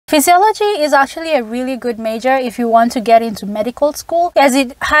Physiology is actually a really good major if you want to get into medical school, as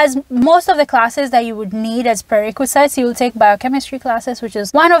it has most of the classes that you would need as prerequisites. You will take biochemistry classes, which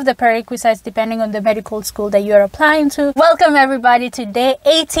is one of the prerequisites depending on the medical school that you're applying to. Welcome everybody to day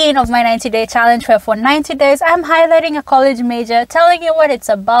 18 of my 90-day challenge, where for 90 days I'm highlighting a college major, telling you what it's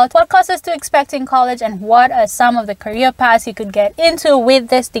about, what courses to expect in college, and what are some of the career paths you could get into with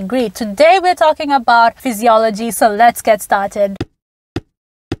this degree. Today we're talking about physiology, so let's get started.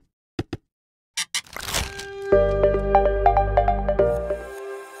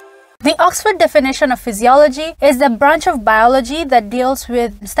 The Oxford definition of physiology is the branch of biology that deals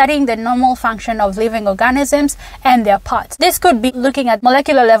with studying the normal function of living organisms and their parts. This could be looking at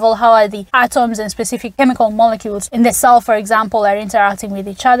molecular level, how are the atoms and specific chemical molecules in the cell, for example, are interacting with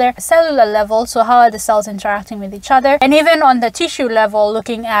each other. Cellular level, so how are the cells interacting with each other. And even on the tissue level,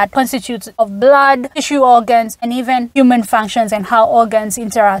 looking at constituents of blood, tissue organs, and even human functions and how organs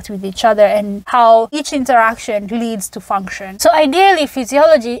interact with each other and how each interaction leads to function. So ideally,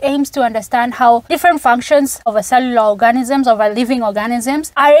 physiology aims to understand how different functions of a cellular organisms, of a living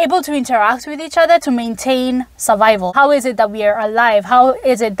organisms, are able to interact with each other to maintain survival. How is it that we are alive? How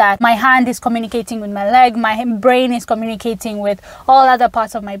is it that my hand is communicating with my leg, my brain is communicating with all other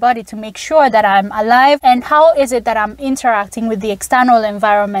parts of my body to make sure that I'm alive? And how is it that I'm interacting with the external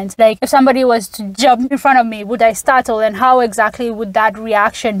environment? Like if somebody was to jump in front of me, would I startle, and how exactly would that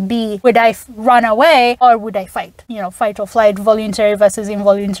reaction be? Would I run away or would I fight? You know, fight or flight, voluntary versus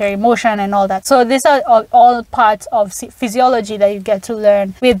involuntary motion and all that. So these are all parts of physiology that you get to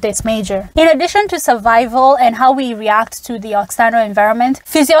learn with this major. In addition to survival and how we react to the external environment,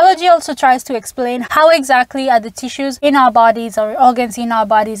 physiology also tries to explain how exactly are the tissues in our bodies or organs in our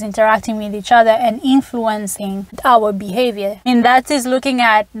bodies interacting with each other and influencing our behavior. And that is looking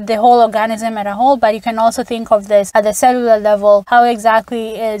at the whole organism as a whole, but you can also think of this at the cellular level. How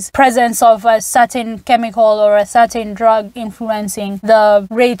exactly is presence of a certain chemical or a certain drug influencing the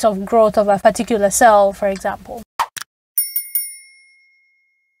rate of growth of a particular cell, for example.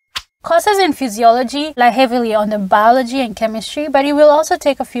 Courses in physiology lie heavily on the biology and chemistry, but you will also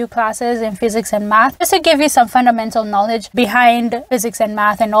take a few classes in physics and math just to give you some fundamental knowledge behind physics and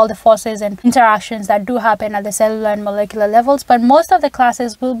math and all the forces and interactions that do happen at the cellular and molecular levels. But most of the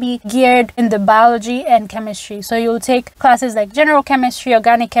classes will be geared in the biology and chemistry. So you'll take classes like general chemistry,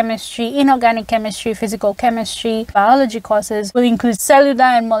 organic chemistry, inorganic chemistry, physical chemistry. Biology courses will include cellular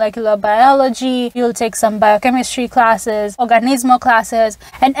and molecular biology. You'll take some biochemistry classes, organismal classes,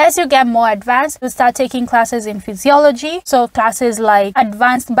 and as you get more advanced, you'll start taking classes in physiology. So classes like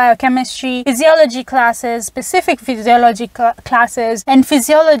advanced biochemistry, physiology classes, specific physiology classes, and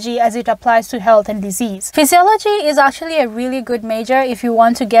physiology as it applies to health and disease. Physiology is actually a really good major if you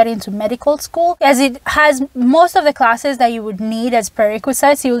want to get into medical school, as it has most of the classes that you would need as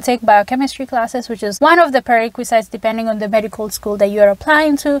prerequisites. You will take biochemistry classes, which is one of the prerequisites depending on the medical school that you're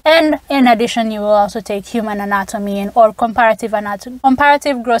applying to. And in addition, you will also take human anatomy or comparative anatomy,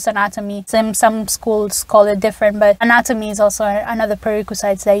 comparative gross anatomy. Some schools call it different, but anatomy is also another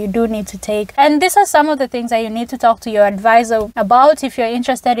prerequisite that you do need to take. And these are some of the things that you need to talk to your advisor about if you're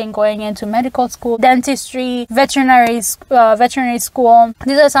interested in going into medical school, dentistry, veterinary school.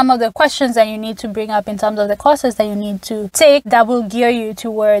 These are some of the questions that you need to bring up in terms of the courses that you need to take that will gear you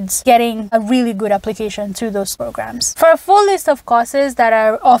towards getting a really good application to those programs. For a full list of courses that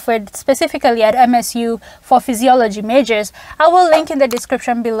are offered specifically at MSU for physiology majors, I will link in the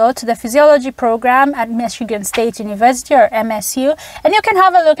description below to the physiology program at Michigan State University, or MSU, and you can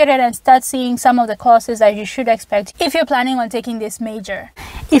have a look at it and start seeing some of the courses that you should expect if you're planning on taking this major.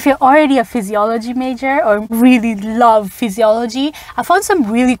 If you're already a physiology major or really love physiology, I found some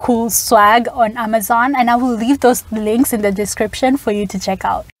really cool swag on Amazon, and I will leave those links in the description for you to check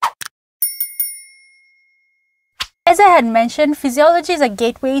out. As I had mentioned, physiology is a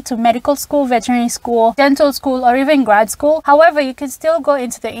gateway to medical school, veterinary school, dental school, or even grad school. However, you can still go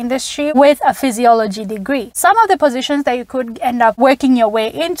into the industry with a physiology degree. Some of the positions that you could end up working your way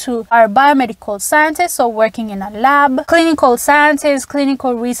into are biomedical scientists, so working in a lab, clinical scientist,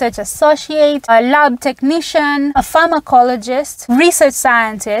 clinical research associate, a lab technician, a pharmacologist, research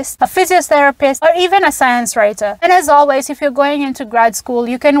scientist, a physiotherapist, or even a science writer. And as always, if you're going into grad school,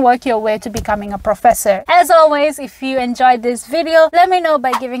 you can work your way to becoming a professor. As always, if you enjoyed this video, let me know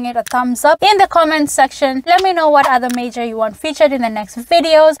by giving it a thumbs up in the comment section. Let me know what other major you want featured in the next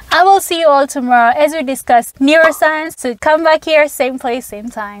videos. I will see you all tomorrow as we discuss neuroscience. So come back here, same place, same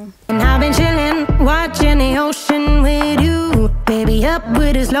time. And I've been chilling, watching the ocean with you, baby, up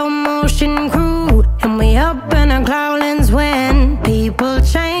with a slow motion crew. And we up in our cloudlands when people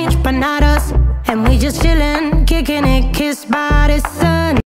change, but not us. And we just chilling, kicking it, kissed by the sun.